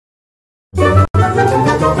I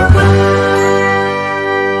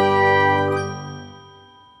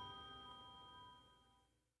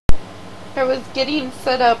was getting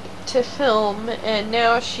set up to film, and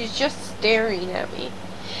now she's just staring at me.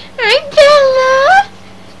 Hi, Bella!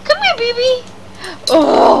 Come here, baby!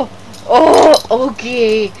 Oh,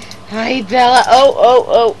 okay. Hi, Bella.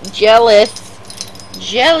 Oh, jealous.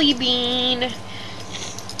 Jelly bean.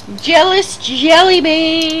 Jealous jelly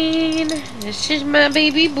bean. This is my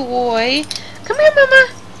baby boy. Come here, Mama.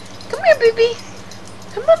 Come here, baby.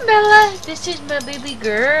 Come on, Bella. This is my baby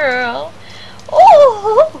girl.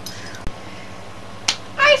 Oh!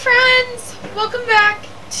 Hi friends! Welcome back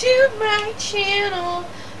to my channel.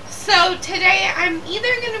 So today I'm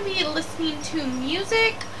either going to be listening to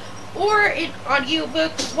music or an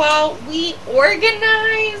audiobook while we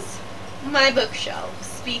organize my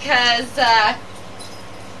bookshelves because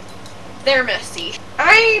they're messy.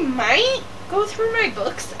 I might go through my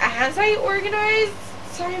books as I organize,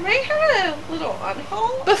 so I might have a little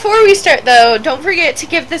unhaul. Before we start though, don't forget to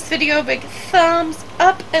give this video a big thumbs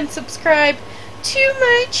up and subscribe to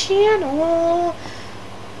my channel.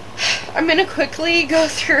 I'm gonna quickly go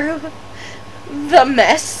through the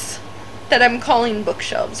mess that I'm calling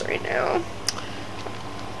bookshelves right now.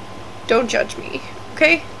 Don't judge me,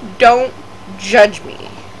 okay? Don't judge me.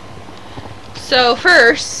 So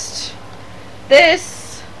first,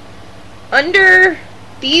 under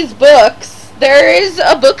these books, there is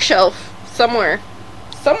a bookshelf somewhere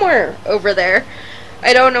over there.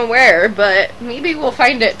 I don't know where, but maybe we'll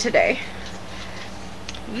find it today.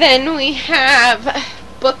 Then we have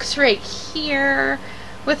books right here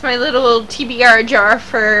with my little TBR jar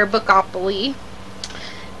for Bookopoly.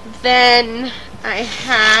 Then I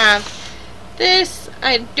have this.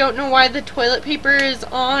 I don't know why the toilet paper is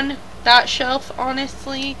on that shelf,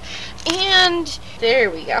 honestly. And there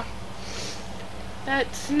we go.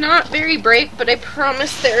 That's not very bright, but I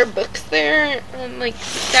promise there are books there and like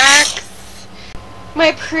stacks.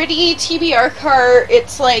 My pretty TBR cart,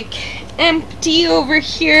 it's like empty over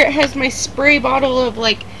here. It has my spray bottle of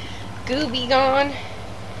like goo gone.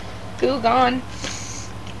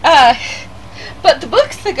 But the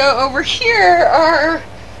books that go over here are,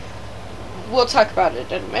 we'll talk about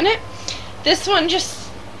it in a minute. This one just,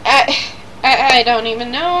 I don't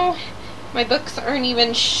even know. My books aren't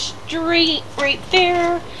even straight right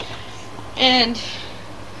there. And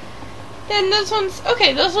then those ones,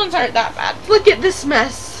 okay, those ones aren't that bad. Look at this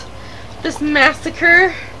mess. This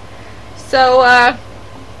massacre. So,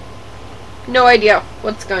 no idea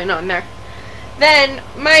what's going on there. Then,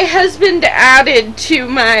 my husband added to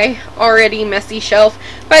my already messy shelf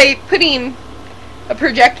by putting a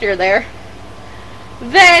projector there.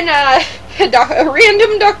 Then, a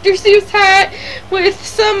random Dr. Seuss hat with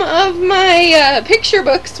some of my picture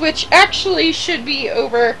books, which actually should be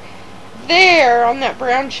over there on that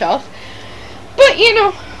brown shelf. But, you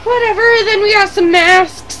know, whatever. Then we got some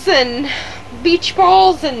masks and beach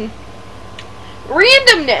balls and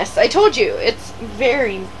randomness. I told you, it's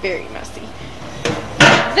very, very messy.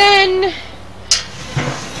 Then,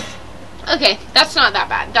 okay, that's not that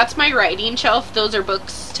bad. That's my writing shelf. Those are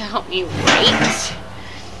books to help me write.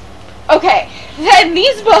 Okay, then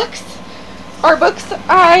these books are books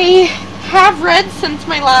I have read since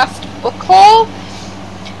my last book haul.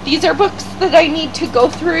 These are books that I need to go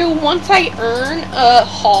through once I earn a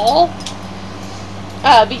haul,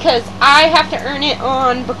 because I have to earn it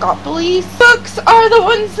on Bookopoly. Books are the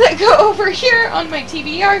ones that go over here on my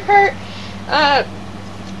TBR cart.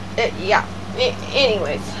 Yeah.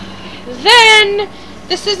 Anyways, then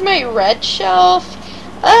this is my red shelf.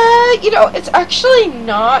 You know, it's actually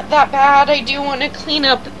not that bad. I do want to clean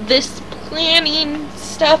up this planning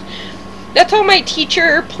stuff. That's all my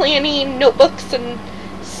teacher planning notebooks and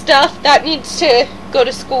stuff. That needs to go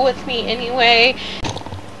to school with me anyway.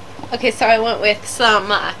 Okay, so I went with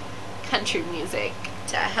some country music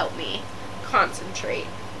to help me concentrate.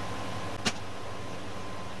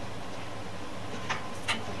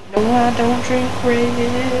 No, I don't drink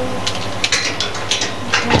red.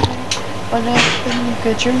 What happened? You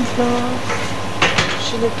got your floor.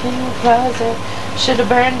 Should've cleaned the closet. Should've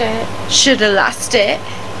burned it. Should've lost it.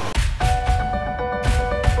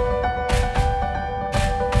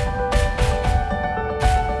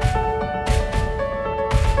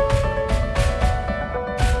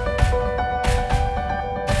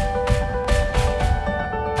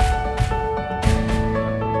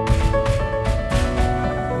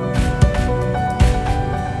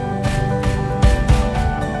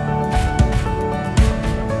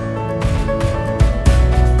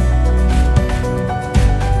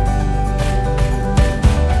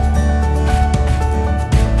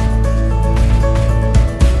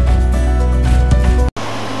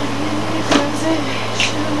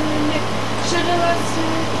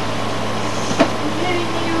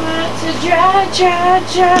 try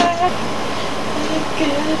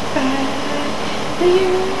goodbye to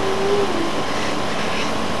you.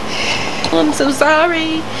 I'm so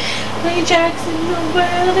sorry. Lay Jackson, the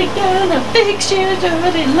world ain't gonna fix your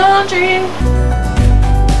dirty laundry.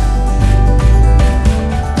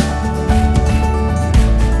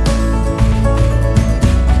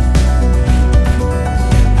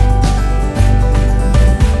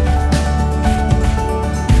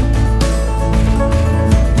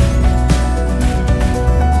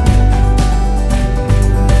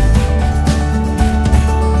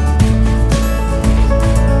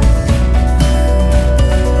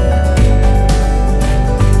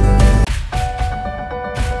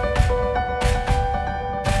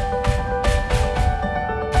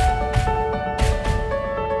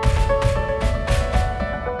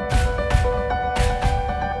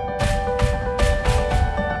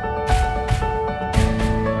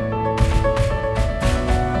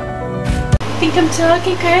 Think I'm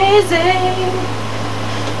talking crazy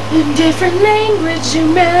in different language you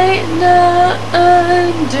might not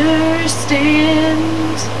understand.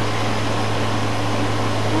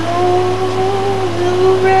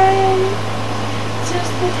 Oh, right,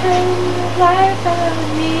 just the kind of life I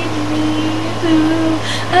need me who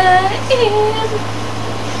I am.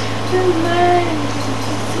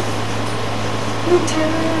 The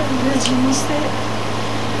intelligence that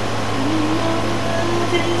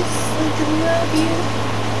this, I can love you.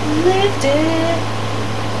 Lived it.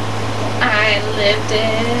 I lived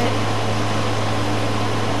it.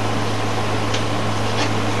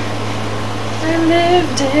 I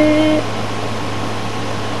lived it.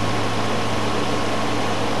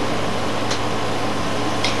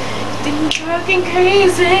 Think I'm talking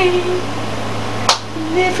crazy.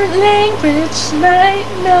 Different language might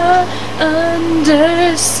not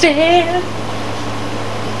understand.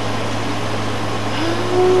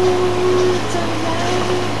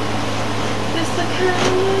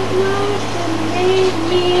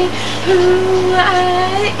 Who I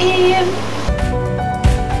am.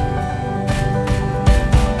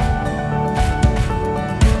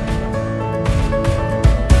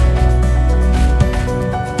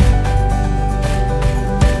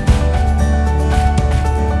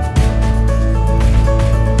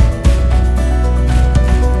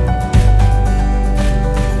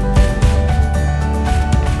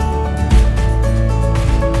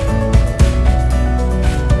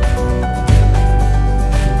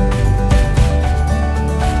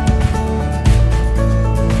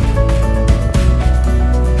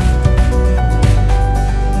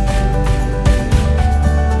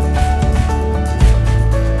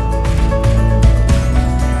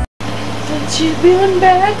 You've been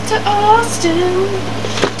back to Austin,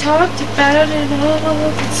 talked about it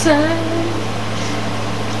all the time.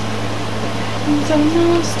 It's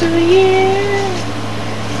almost a year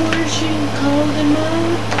before she called him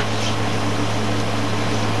up.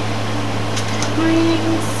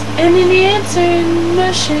 Rings and an answering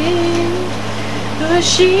machine, but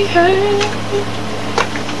she heard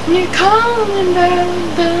me calling about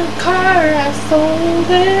the car. I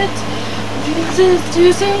sold it. It's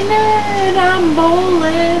Tuesday night, I'm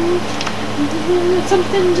bowling.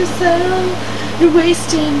 Something to sell. You're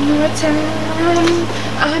wasting your time.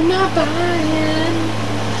 I'm not buying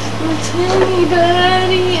with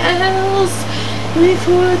anybody else.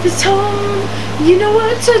 Before this home, you know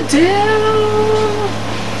what to do.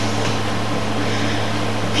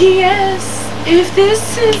 P.S. If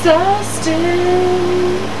this is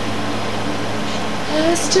Austin,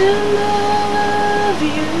 I still love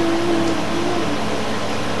you.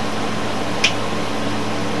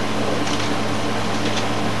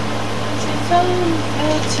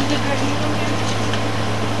 Out to the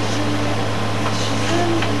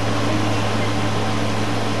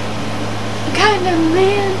kind of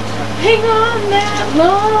man, hang on that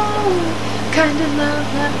long, kind of love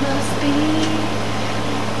that must be.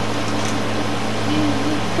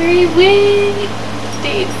 3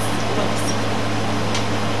 weekdays.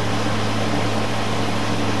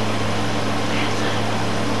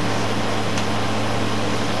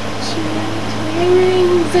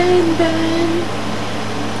 Rings and bend.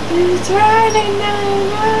 It's Friday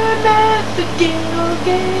night, I'm at the Gale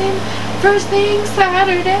game. First thing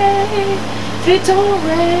Saturday, if it don't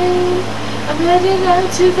rain, I'm headed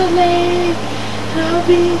out to the lake, and I'll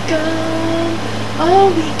be gone all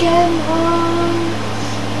weekend long.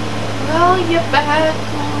 I'll get back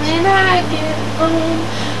when I get home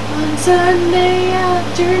on Sunday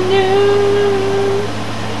afternoon.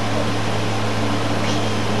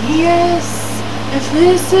 P.S. If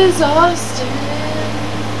this is Austin,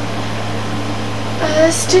 I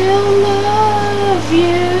still love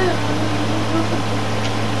you.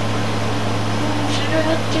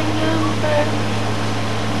 out your number.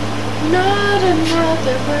 Not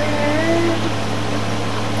another word.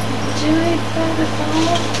 Do it by the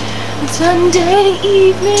phone on Sunday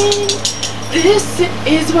evening. This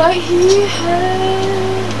is what he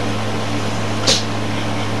heard.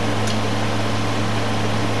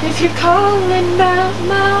 If you're calling about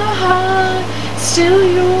my heart, still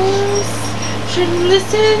yours. Shouldn't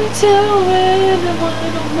listen to anyone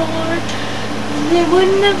no more. It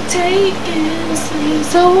wouldn't have taken me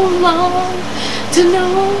so long to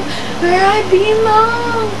know where I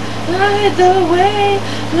belong. Either way,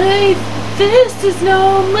 like, this is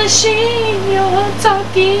no machine you're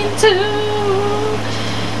talking to.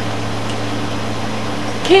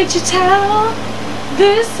 Can't you tell?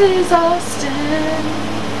 This is Austin.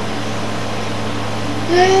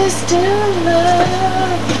 I still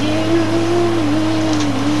love you.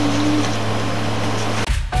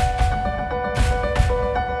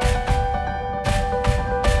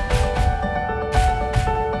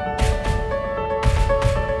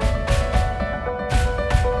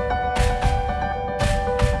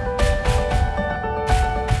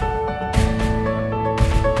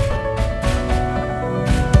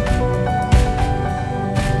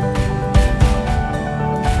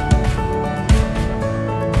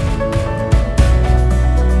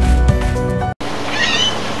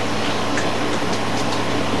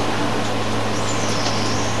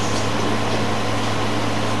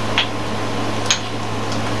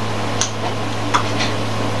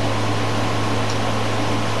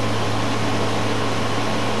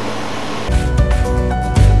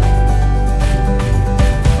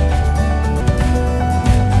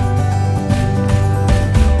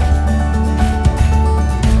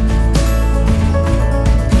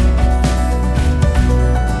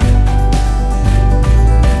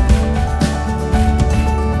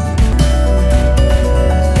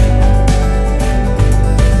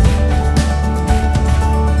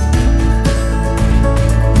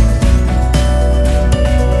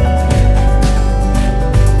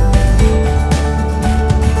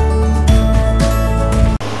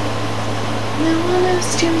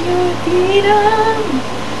 Freedom,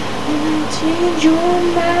 wanna change your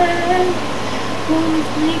mind, wanna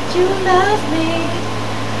make you love me.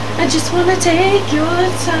 I just wanna take your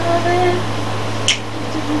time.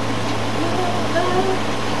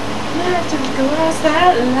 You have to cross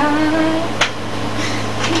that line.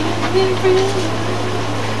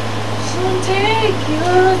 So take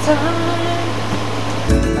your time.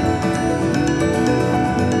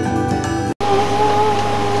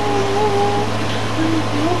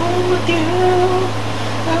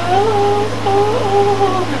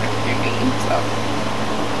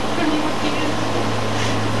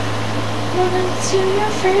 To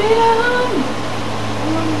your freedom, I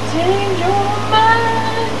wanna change your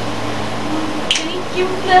mind, I wanna make you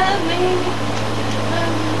love me, I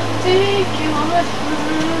wanna take your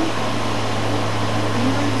time.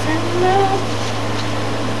 You're from love,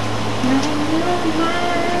 you're your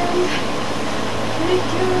mind,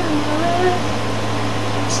 take your mind,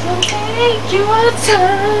 so take your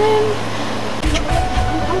time.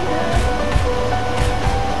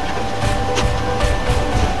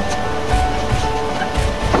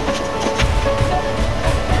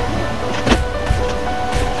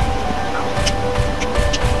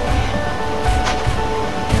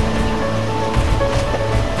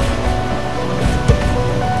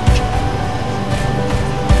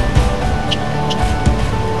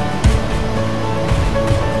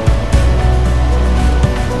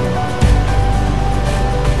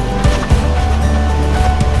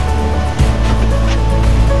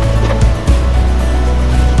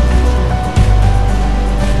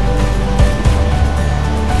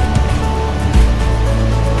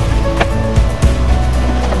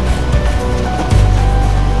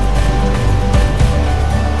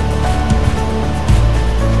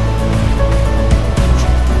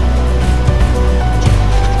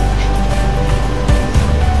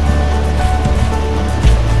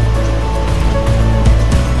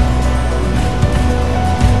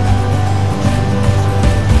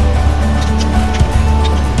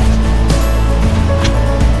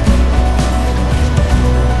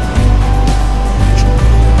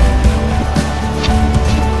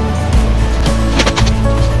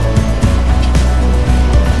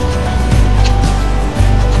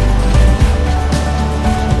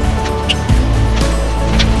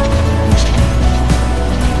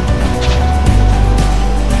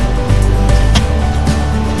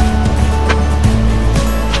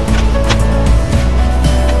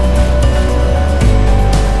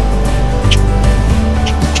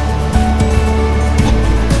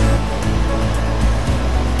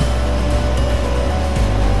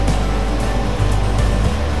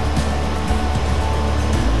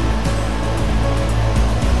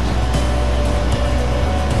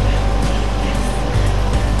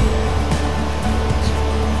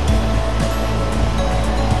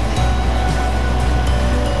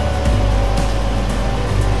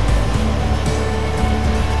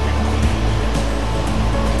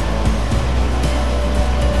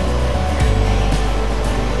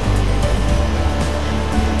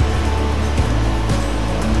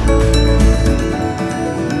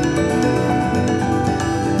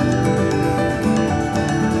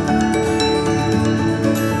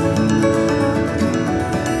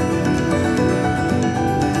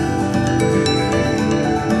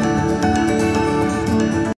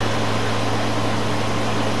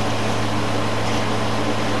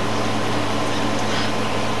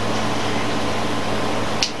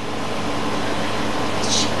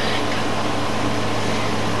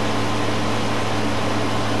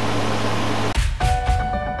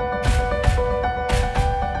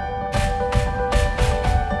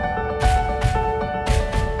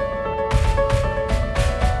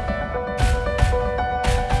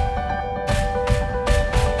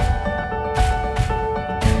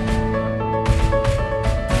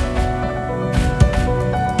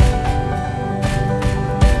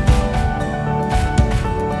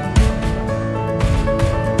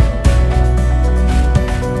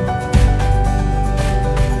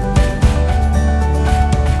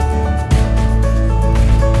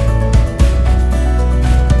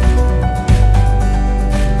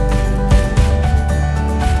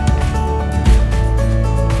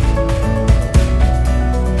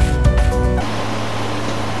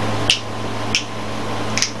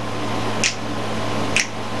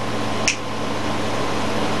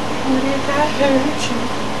 What if I hurt you?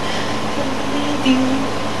 Don't leave you.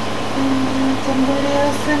 Somebody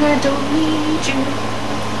else and I don't need you.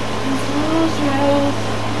 This was rough.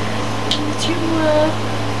 Lift you up.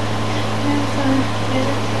 If I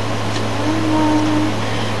hit someone,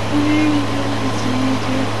 where you gonna take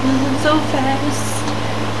it? Moving so fast.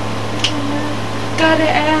 Gotta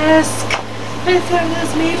ask. I thought it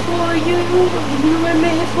was made for you. You were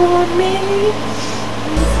made for me.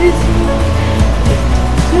 This is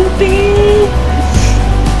to be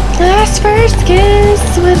last first kiss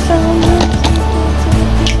with someone.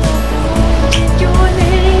 Your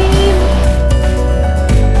name.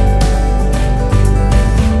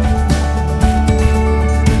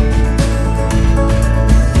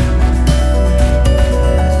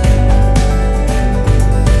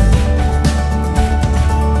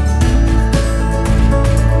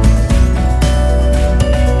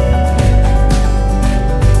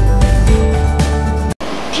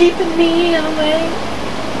 Keeping me awake.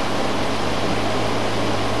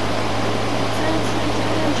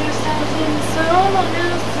 Yourself in someone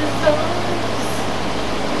else's arms.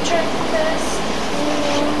 Try the best.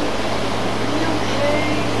 Okay,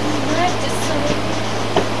 like to say.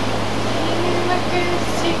 Like a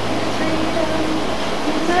secret freedom.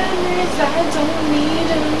 Your memories, I don't need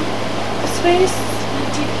them. Space,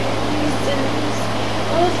 empty reasons.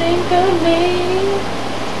 Oh, think of me.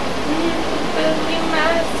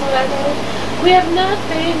 My sweater. We have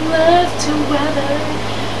nothing left to weather.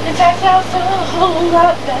 In fact, I'll feel a whole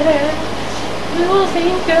lot better. You will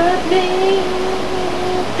think of me.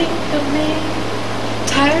 Think of me.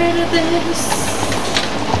 Tired of this.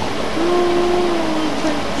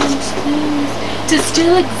 Things to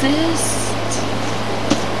still exist.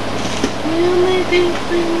 The only thing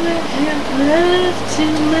I have left to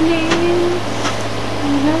my name. I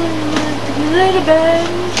know what could have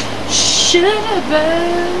been. Should have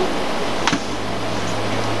been.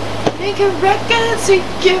 Make a record, seek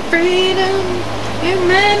your freedom. Your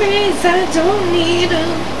memories, I don't need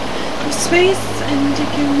them. Your space and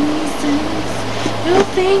your reasons. You'll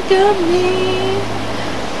think of me.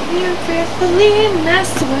 You're fearfully in my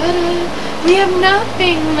sweater. We have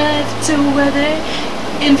nothing left to weather.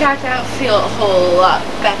 In fact, I'll feel a whole lot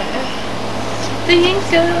better. Think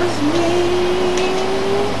of me.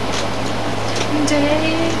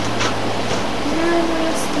 Day.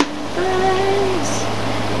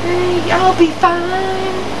 I'll be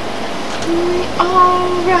fine. We'll be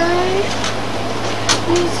alright.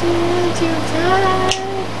 Listen to your pride.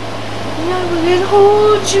 I will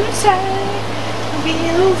hold you tight. I'll be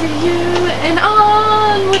over you and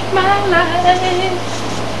on with my life.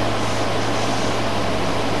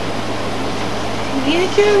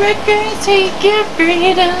 Make your record, take your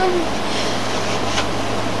freedom.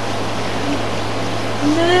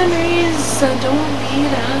 Memories, I don't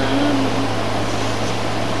need them.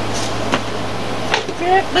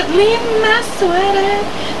 But leave my sweater.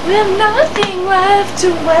 We have nothing left to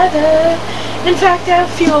weather. In fact, I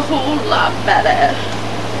feel a whole lot better.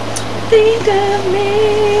 Think of me.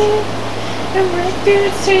 Your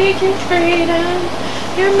records take your freedom.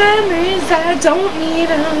 Your memories, I don't need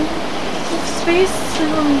them. If space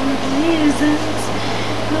and reasons.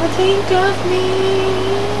 No, think of me.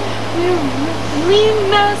 Leave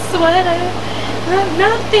my sweater. I have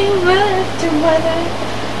nothing left to weather.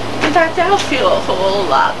 In fact, I'll feel a whole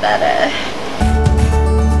lot better.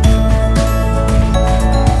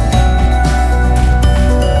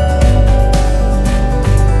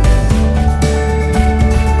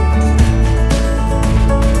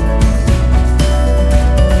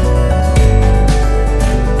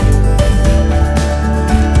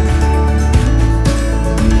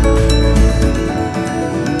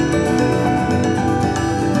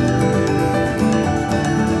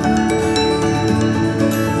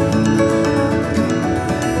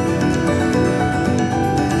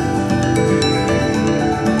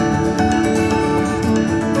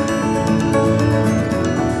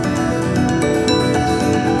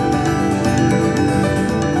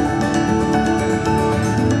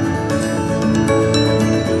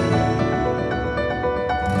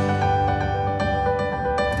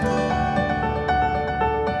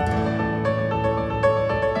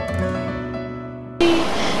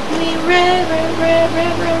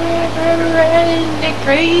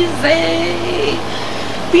 Crazy,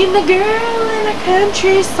 being the girl in a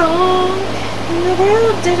country song. In the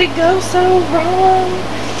world, did it go so wrong?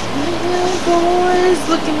 Little boys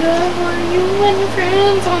looking over you and your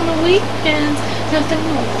friends on the weekends, nothing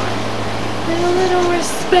more. A little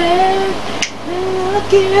respect, and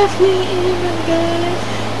lucky if we even get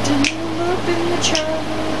to move up in the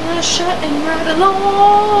trouble mouth shut and ride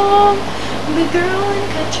along. The girl in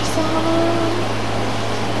a country song.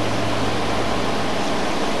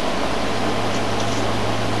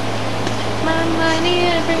 My money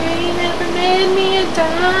ain't never made me a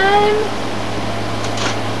dime.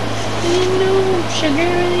 Ain't no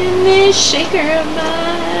sugar in this shaker of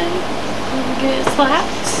mine. Gonna get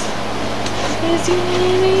slapped, 'cause you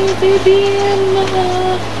ain't easy being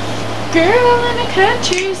my girl in a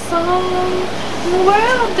country song. In the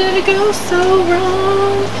world did it go so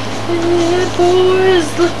wrong? And the boys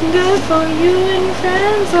looking good for you and your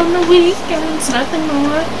friends on the weekends, nothing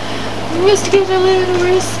more. Just to give a little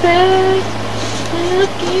respect. And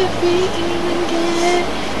give me even get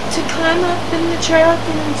to climb up in the truck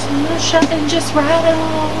and some shot and just ride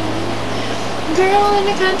along. Girl in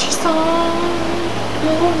a country song.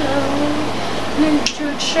 Oh no, new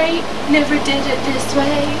truck straight, never did it this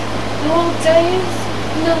way. Old days,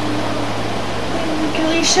 no,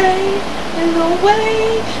 cliche, no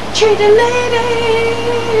way. Treat a lady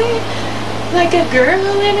like a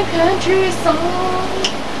girl in a country song.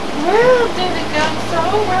 World did it go so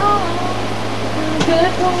wrong?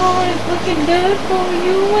 Good boys looking good for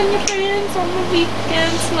you and your friends on the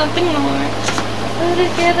weekends, nothing more. But to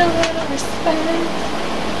get a little respect.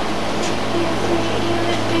 Give me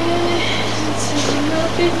even good. Sitting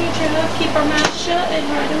up in your truck, keep our mouth shut and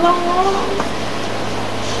ride along.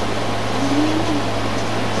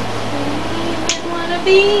 I wanna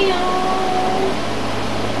be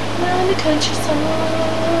on the country song.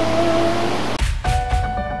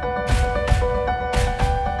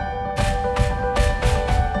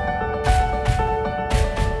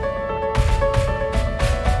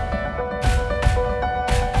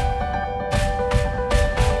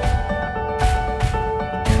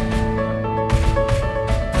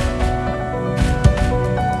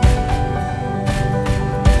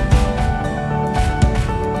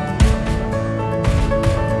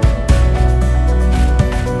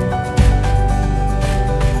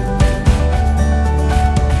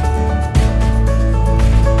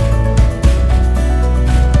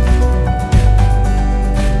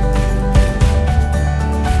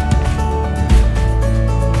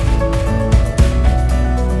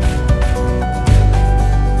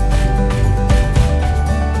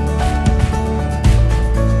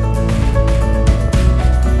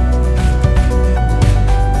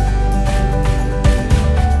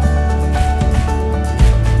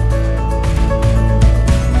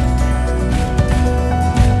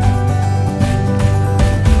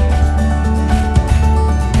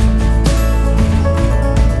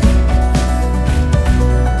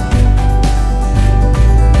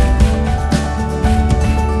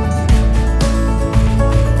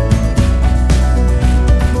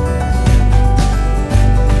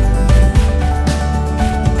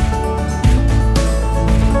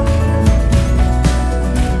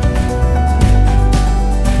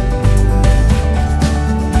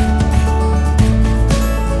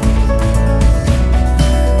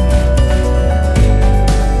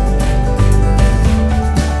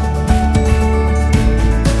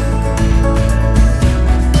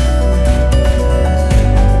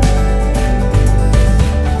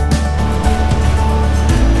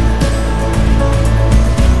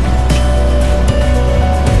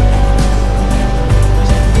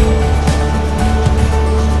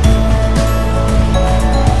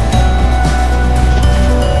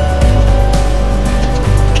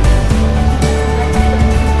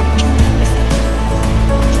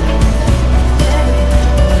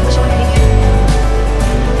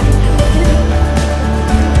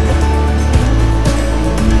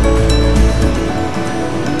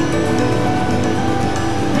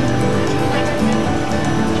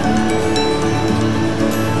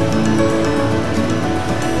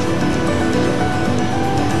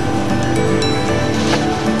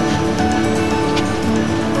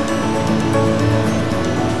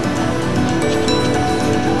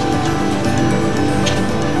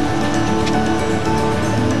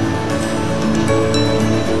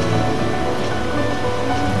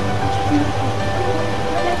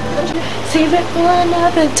 Save it for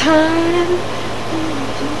another time.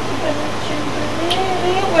 It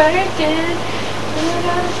ain't working. Put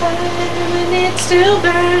out a fire and it's still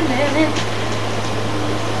burning.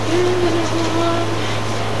 Moving on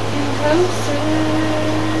and closer.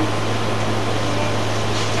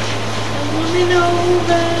 I'm running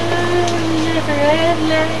over. Never had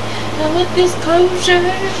light. Now with this closure,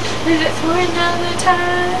 leave it for another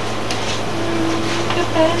time.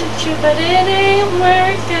 But it ain't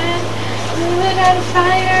working. Without a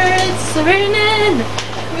fire, it's burning.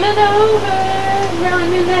 But over,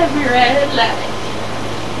 running every red light.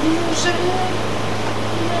 You should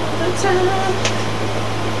time.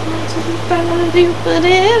 But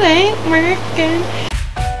it ain't working.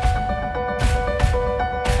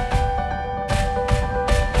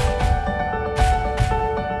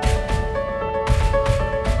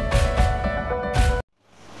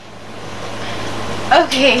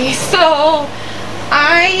 Okay, so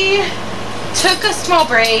I took a small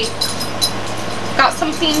break, got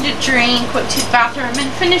something to drink, went to the bathroom,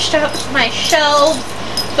 and finished up my shelves.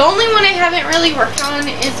 The only one I haven't really worked on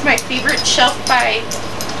is my favorite shelf by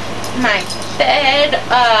my bed,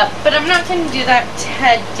 but I'm not going to do that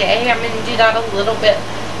today. I'm going to do that a little bit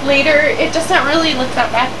later. It doesn't really look that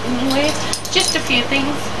bad anyway. Just a few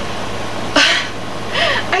things.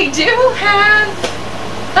 I do have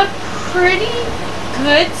a pretty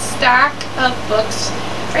good stack of books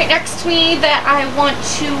right next to me that I want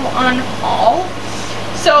to unhaul.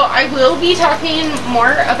 So I will be talking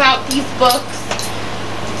more about these books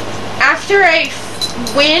after I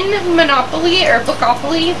win Monopoly or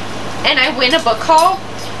Bookopoly and I win a book haul.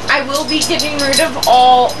 I will be getting rid of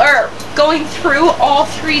all, or going through all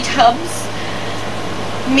 3 tubs,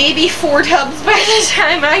 maybe 4 tubs by the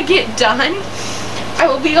time I get done. I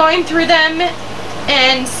will be going through them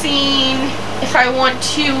and seeing if I want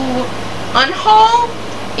to unhaul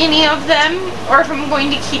any of them or if I'm going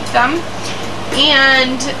to keep them.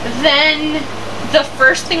 And then the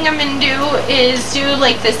first thing I'm going to do is do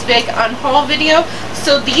like this big unhaul video.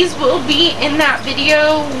 So these will be in that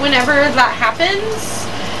video whenever that happens.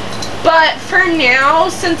 But for now,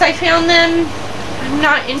 since I found them, I'm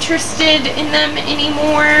not interested in them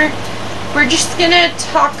anymore. We're just going to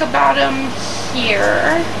talk about them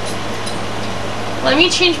here. Let me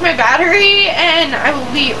change my battery and I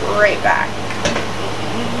will be right back.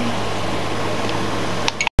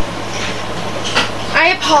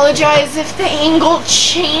 I apologize if the angle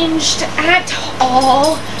changed at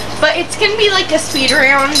all, but it's going to be like a speed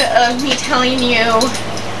round of me telling you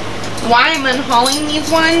why I'm unhauling these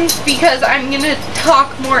ones, because I'm going to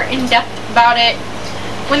talk more in depth about it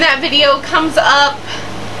when that video comes up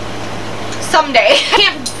someday.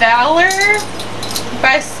 Camp Valor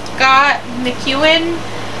by Scott McEwen.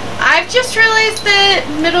 I've just realized that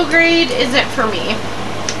middle grade isn't for me,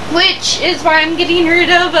 which is why I'm getting rid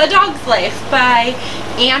of A Dog's Life by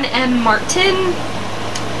Anne M. Martin.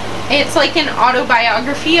 It's like an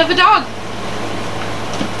autobiography of a dog.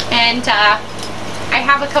 And I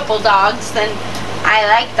have a couple dogs and I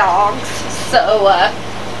like dogs. So,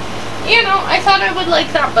 you know, I thought I would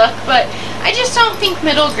like that book, but I just don't think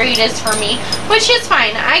middle grade is for me, which is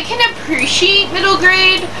fine. I can appreciate middle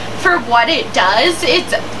grade for what it does.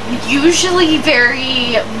 It's usually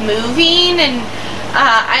very moving, and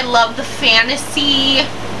I love the fantasy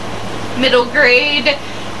middle grade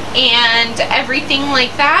and everything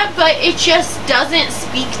like that, but it just doesn't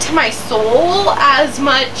speak to my soul as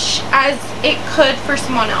much as it could for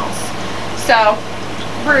someone else. So,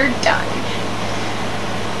 we're done.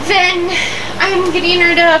 Then, I'm getting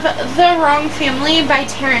rid of The Wrong Family by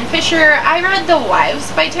Taryn Fisher. I read The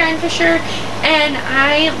Wives by Taryn Fisher, and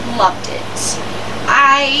I loved it.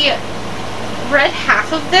 I read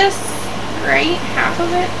half of this, right? Half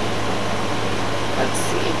of it? Let's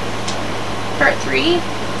see. Part 3.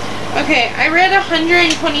 Okay, I read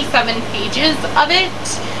 127 pages of it,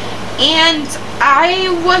 and I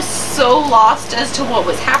was so lost as to what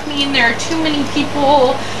was happening. There are too many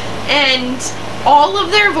people, and all of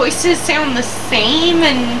their voices sound the same,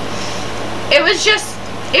 and it was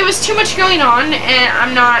too much going on, and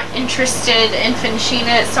I'm not interested in finishing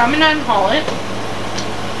it, so I'm gonna unhaul it.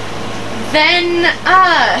 Then,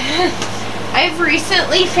 I've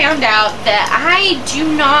recently found out that I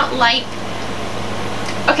do not like,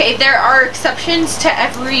 okay, there are exceptions to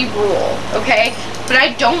every rule, okay, but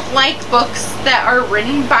I don't like books that are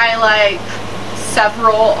written by, like,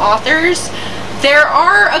 several authors. There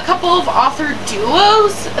are a couple of author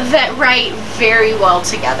duos that write very well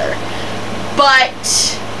together,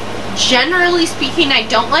 but generally speaking, I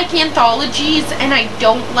don't like anthologies, and I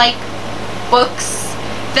don't like books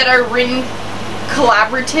that are written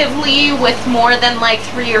collaboratively with more than like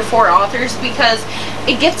 3 or 4 authors, because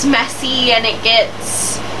it gets messy and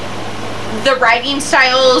the writing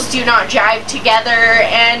styles do not jive together,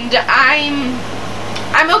 and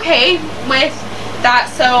I'm okay with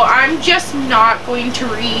that, so I'm just not going to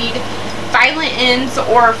read Violent Ends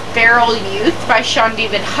or Feral Youth by Sean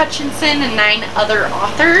David Hutchinson and 9 other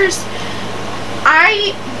authors.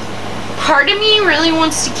 Part of me really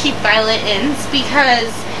wants to keep Violent Ends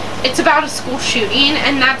because it's about a school shooting,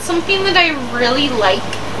 and that's something that I really like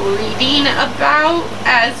reading about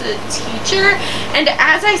as a teacher. And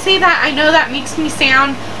as I say that, I know that makes me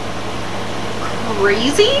sound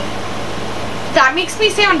crazy, that makes me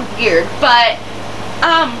sound weird, but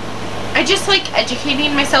I just like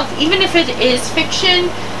educating myself, even if it is fiction.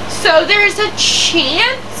 So there's a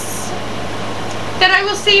chance that I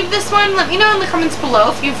will save this one. Let me know in the comments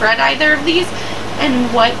below if you've read either of these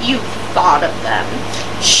and what you've thought of them.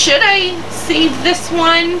 Should I save this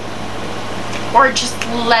one or just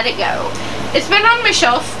let it go? It's been on my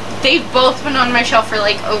shelf. They've both been on my shelf for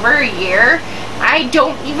like over a year. I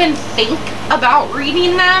don't even think about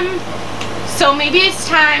reading them. So maybe it's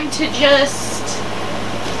time to just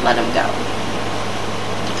let them go.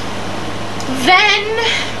 Then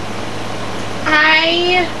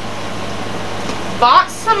I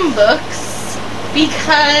bought some books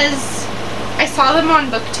because I saw them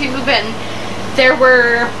on BookTube and there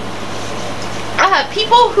were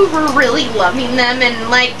people who were really loving them, and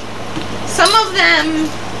like some of them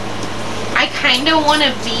I kind of want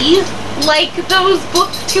to be like those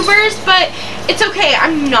booktubers, but it's okay.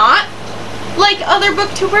 I'm not like other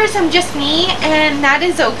booktubers. I'm just me, and that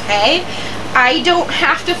is okay. I don't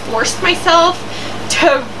have to force myself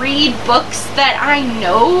to read books that I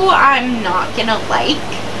know I'm not gonna like.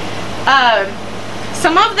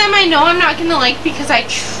 Some of them I know I'm not gonna like because I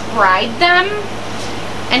tried them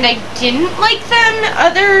and I didn't like them.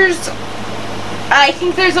 Others, I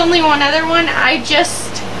think there's only one other one, I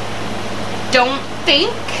just don't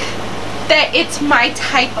think that it's my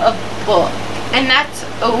type of book, and that's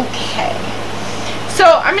okay. So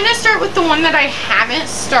I'm gonna start with the one that I haven't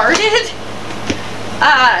started.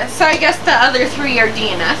 So I guess the other three are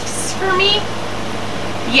DNFs for me.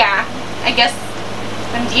 Yeah, I guess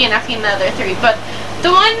I'm DNFing the other three, but the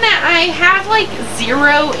one that I have like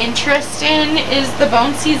zero interest in is The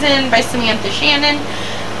Bone Season by Samantha Shannon.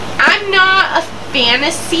 I'm not a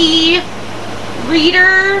fantasy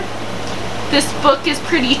reader. This book is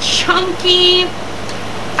pretty chunky.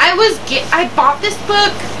 I bought this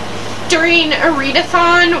book during a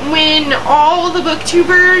readathon when all the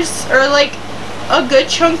booktubers, or like a good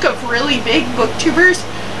chunk of really big booktubers,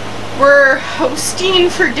 were hosting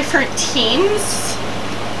for different teams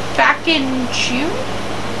back in June.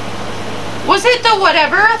 Was it the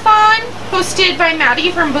Whatever-a-thon hosted by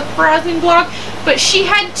Maddie from Book Browsing Blog? But she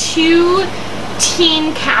had 2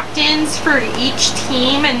 team captains for each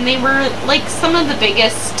team, and they were like some of the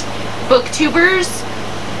biggest booktubers.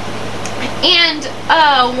 And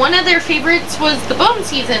one of their favorites was The Bone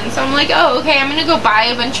Season. So I'm like, oh, okay, I'm gonna go buy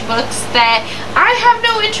a bunch of books that I have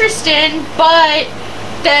no interest in, but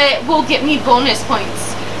that will get me bonus points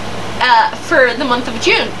for the month of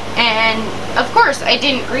June. And of course I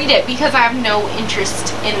didn't read it because I have no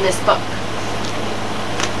interest in this book.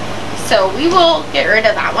 So we will get rid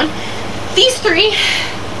of that one. These 3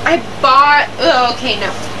 I bought, oh, okay,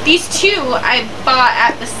 no. These 2 I bought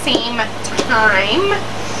at the same time.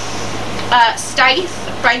 Stithe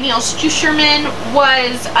by Neil Stusherman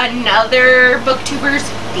was another booktuber's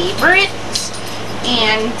favorite,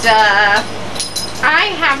 and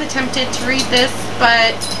I have attempted to read this,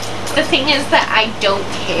 but the thing is that I don't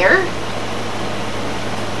care.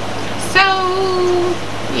 So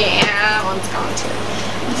yeah, that one's gone too.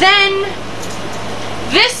 Then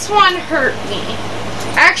this one hurt me.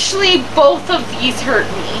 Actually, both of these hurt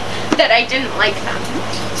me that I didn't like them.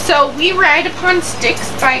 So We Ride Upon Sticks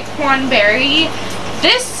by Quan Berry.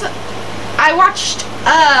 This, I watched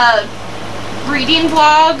a reading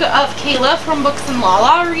vlog of Kayla from Books and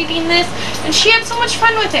Lala reading this, and she had so much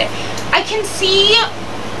fun with it. I can see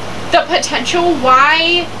the potential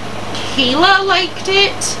why Kayla liked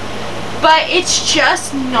it, but it's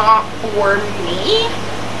just not for me.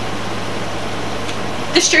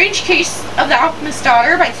 The Strange Case of the Alchemist's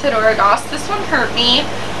Daughter by Theodora Goss. This one hurt me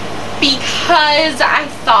because I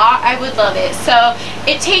thought I would love it. So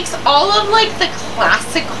it takes all of like the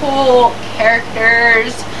classical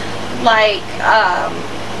characters, like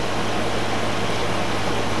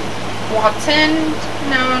Watson,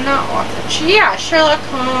 no, not Watson, yeah, Sherlock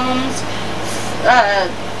Holmes,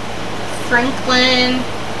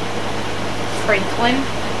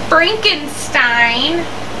 Frankenstein,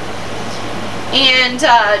 and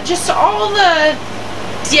just all the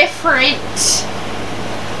different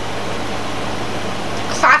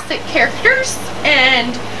classic characters,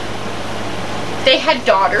 and they had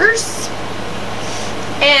daughters,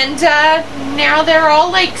 and now they're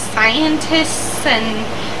all like scientists, and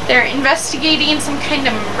they're investigating some kind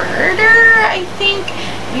of murder, I think.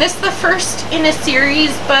 And this is the first in a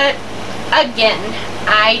series, but again,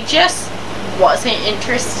 I just wasn't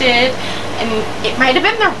interested. And it might have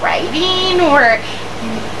been the writing, or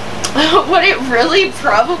what it really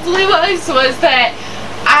probably was that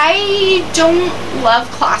I don't love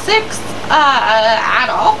classics at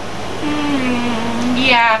all.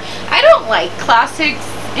 Yeah, I don't like classics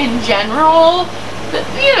in general, but,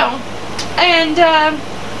 you know, and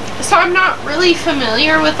so I'm not really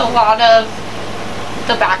familiar with a lot of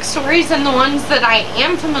the backstories, and the ones that I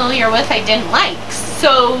am familiar with I didn't like,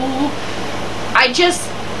 so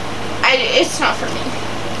it's not for me,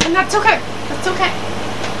 and that's okay. That's okay.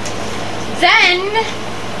 Then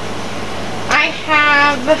I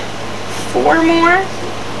have 5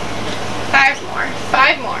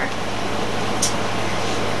 more.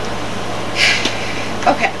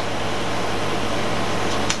 Okay.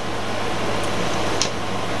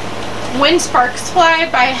 When Sparks Fly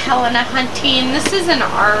by Helena Hunting. This is an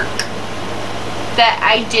arc that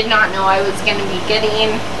I did not know I was going to be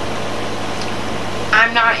getting.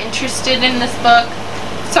 I'm not interested in this book,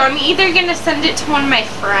 so I'm either going to send it to one of my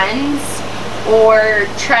friends or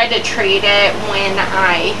try to trade it when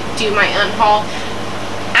I do my unhaul.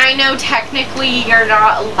 I know technically you're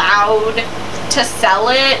not allowed to sell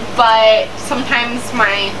it, but sometimes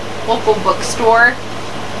my local bookstore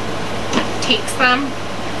takes them,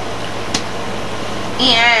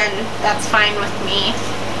 and that's fine with me.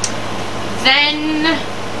 Then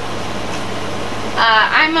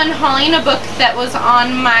I'm unhauling a book that was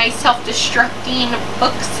on my self-destructing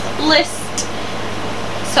books list.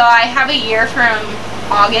 So I have a year from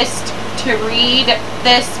August to read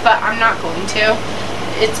this, but I'm not going to.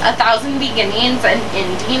 It's 1,000 Beginnings and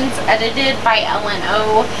Endings, edited by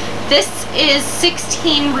L&O. This is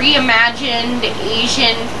 16 reimagined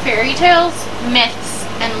Asian fairy tales, myths,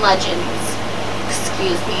 and legends.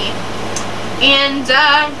 Excuse me. And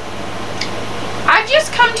I've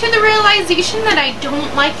just come to the realization that I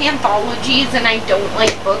don't like anthologies and I don't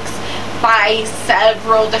like books by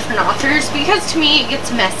several different authors, because to me it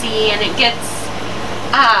gets messy and it gets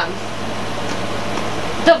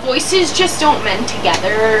the voices just don't mend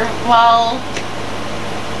together well.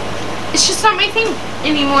 It's just not my thing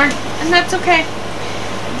anymore, and that's okay.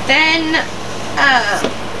 Then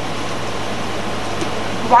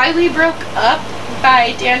Why We Broke Up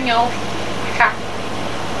by Daniel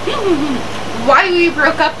Why We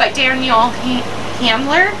Broke Up by Daniel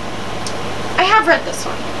Handler. I have read this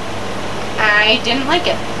one. I didn't like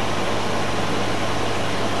it.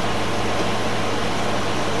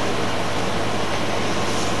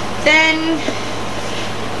 Then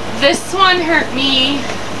this one hurt me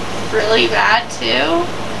really bad too.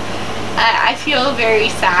 I feel very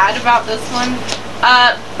sad about this one.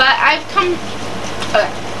 But I've come...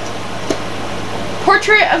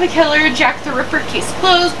 Portrait of a Killer, Jack the Ripper, Case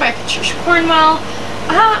Closed by Patricia Cornwell.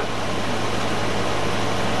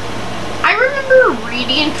 I remember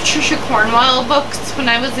reading Patricia Cornwell books when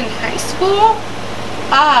I was in high school,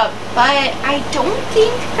 but I don't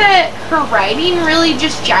think that her writing really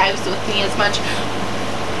just jives with me as much,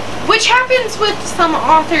 which happens with some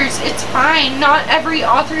authors. It's fine. Not every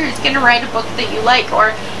author is going to write a book that you like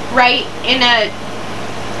or write in a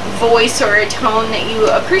voice or a tone that you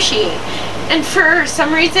appreciate. And for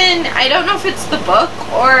some reason, I don't know if it's the book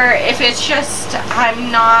or if it's just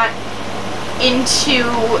I'm not into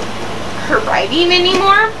her writing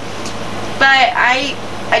anymore, but I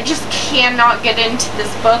just cannot get into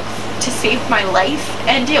this book to save my life,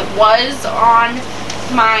 and it was on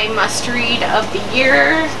my must-read of the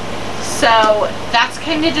year, so that's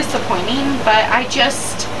kind of disappointing, but I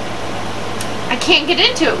can't get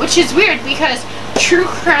into it, which is weird because true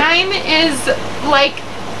crime is like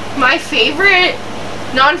my favorite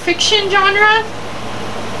nonfiction genre,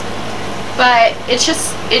 but it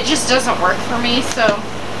just doesn't work for me. So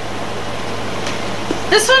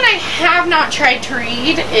this one I have not tried to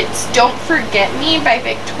read. It's Don't Forget Me by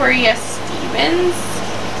Victoria Stevens.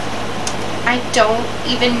 I don't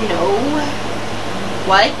even know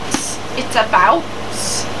what it's about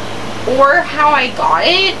or how I got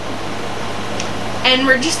it, and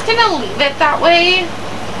we're just gonna leave it that way.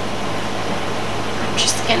 I'm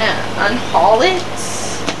just gonna unhaul it,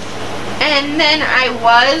 and then I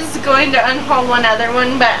was going to unhaul one other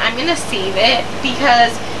one, but I'm gonna save it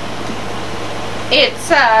because it's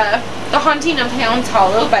The Haunting of Hounds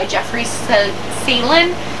Hollow by Jeffrey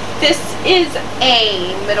Salin. This is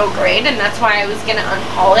a middle grade, and that's why I was gonna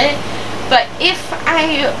unhaul it, but if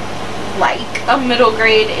I like a middle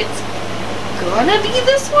grade, it's gonna be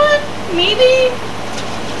this one, maybe.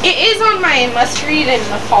 It is on my must-read in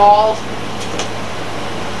the fall.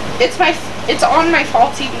 It's on my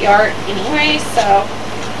fall TBR anyway, so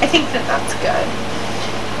I think that that's good.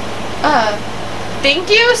 Thank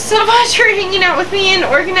you so much for hanging out with me and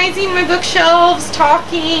organizing my bookshelves,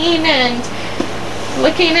 talking, and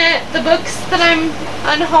looking at the books that I'm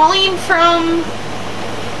unhauling from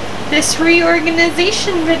this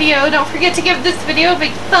reorganization video. Don't forget to give this video a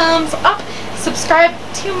big thumbs up. subscribe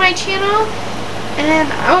to my channel,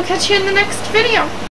 and I will catch you in the next video.